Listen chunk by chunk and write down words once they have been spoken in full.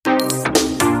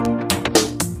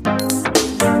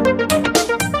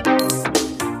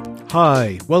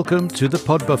Hi, welcome to the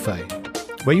Pod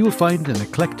Buffet, where you will find an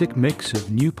eclectic mix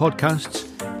of new podcasts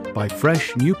by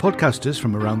fresh new podcasters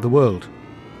from around the world.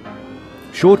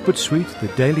 Short but sweet, the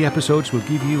daily episodes will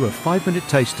give you a 5-minute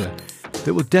taster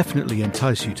that will definitely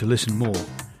entice you to listen more.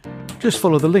 Just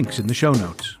follow the links in the show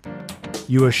notes.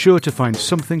 You are sure to find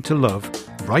something to love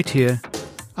right here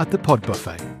at the Pod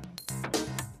Buffet.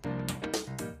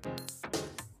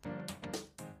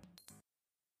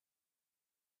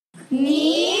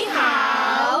 Ni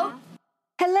hao.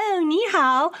 Hello, ni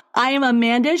hao. I am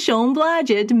Amanda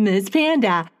Schoenblaget, Miss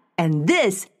Panda, and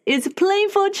this is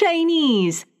Playful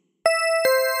Chinese.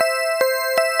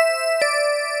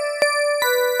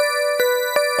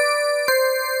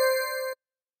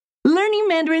 Learning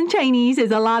Mandarin Chinese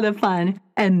is a lot of fun,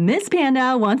 and Miss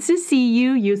Panda wants to see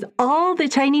you use all the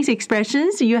Chinese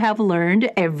expressions you have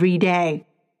learned every day.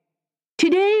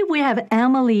 Today, we have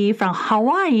Emily from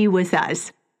Hawaii with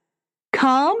us.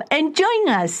 Come and join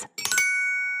us.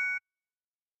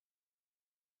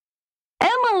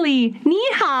 Emily, 你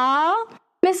好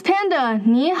Miss Panda,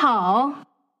 你好。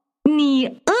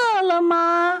你饿了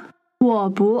吗？我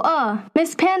不饿。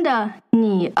Miss Panda,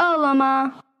 你饿了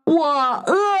吗？我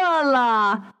饿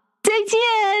了。再见。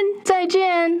再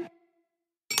见。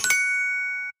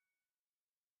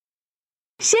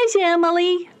谢谢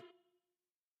Emily。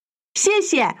谢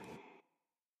谢。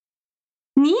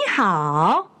你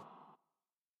好。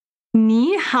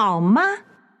你好吗？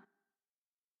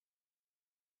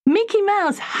 Mickey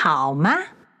Mouse 好吗？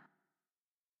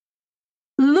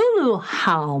 Lulu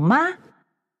好吗？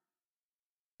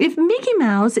 If Mickey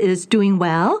Mouse is doing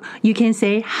well, you can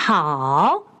say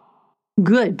好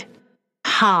Good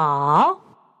好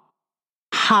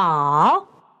好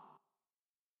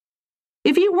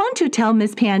If you want to tell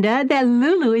Miss Panda that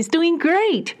Lulu is doing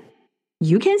great,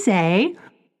 you can say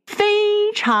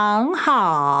非常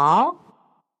好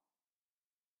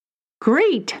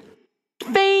Great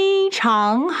非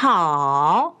常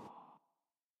好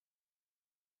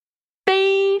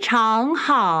非常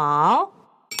好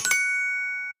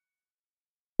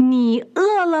你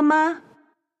饿了吗？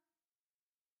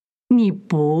你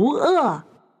不饿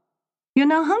You're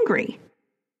not hungry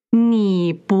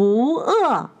你不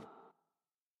饿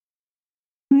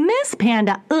Miss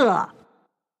Panda 饿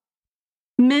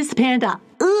Miss Panda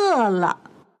饿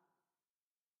了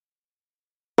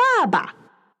爸爸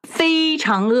非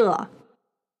常饿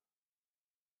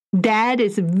Dad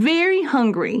is very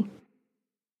hungry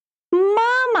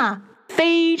妈妈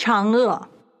非常饿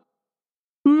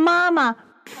妈妈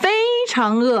非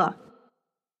常饿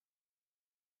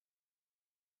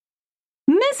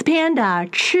Miss Panda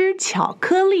吃巧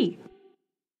克力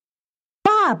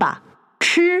爸爸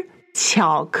吃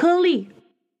巧克力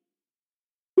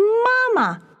妈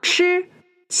妈吃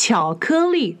巧克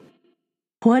力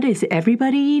What is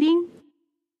everybody eating?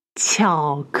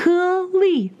 巧克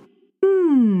力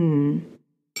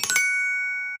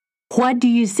What do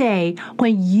you say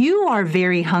when you are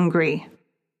very hungry?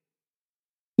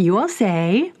 You will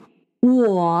say,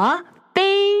 我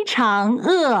非常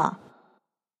饿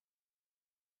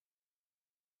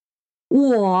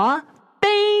我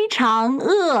非常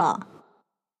饿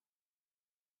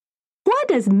What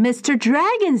does Mr.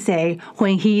 Dragon say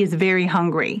when he is very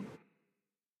hungry?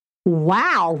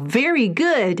 Wow, very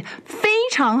good. 非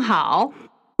常好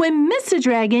When Mr.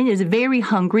 Dragon is very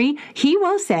hungry, he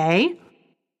will say,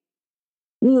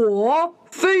 我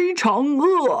非常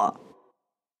饿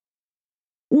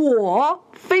我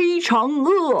非常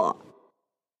饿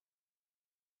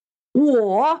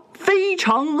我非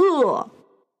常饿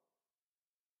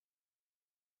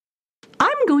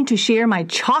I'm going to share my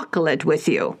chocolate with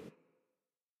you.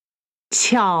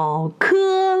 巧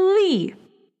克力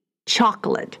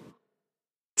Chocolate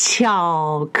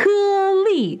巧克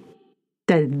力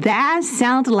Does that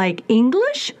sound like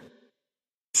English?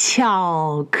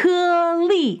 巧克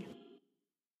力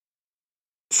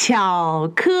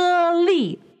巧克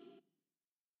力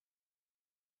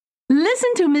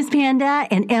Listen to Miss Panda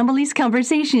and Emily's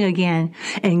conversation again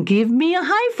and give me a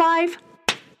high five.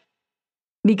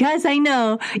 Because I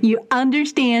know you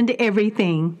understand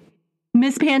everything.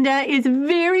 Miss Panda is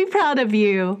very proud of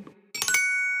you.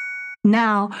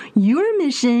 Now, your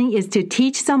mission is to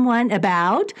teach someone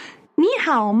about 你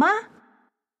好吗？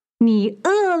你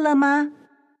饿了吗？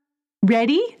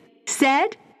 Ready,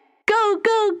 set, go,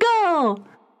 go, go!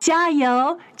 加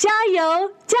油加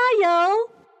油加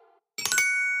油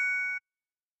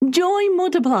Joy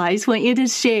multiplies when it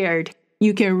is shared.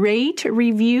 You can rate,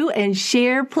 review, and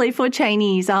share Playful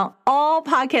Chinese on all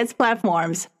podcast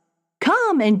platforms.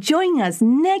 Come and join us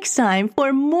next time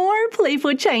for more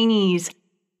Playful Chinese.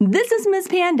 This is Miss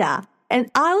Panda, and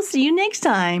I'll see you next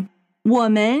time. 我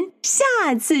们下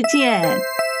次见。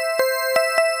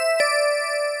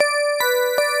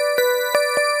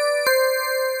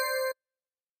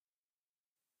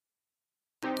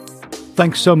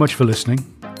Thanks so much for listening.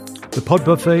 The Pod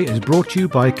Buffet is brought to you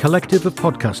by a collective of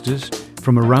podcasters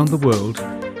from around the world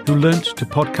who learnt to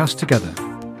podcast together.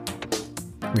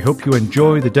 We hope you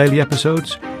enjoy the daily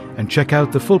episodes and check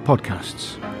out the full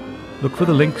podcasts. Look for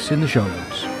the links in the show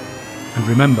notes. And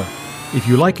remember, if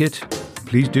you like it,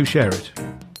 please do share it.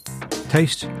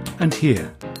 Taste and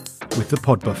hear with the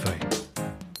Pod Buffet.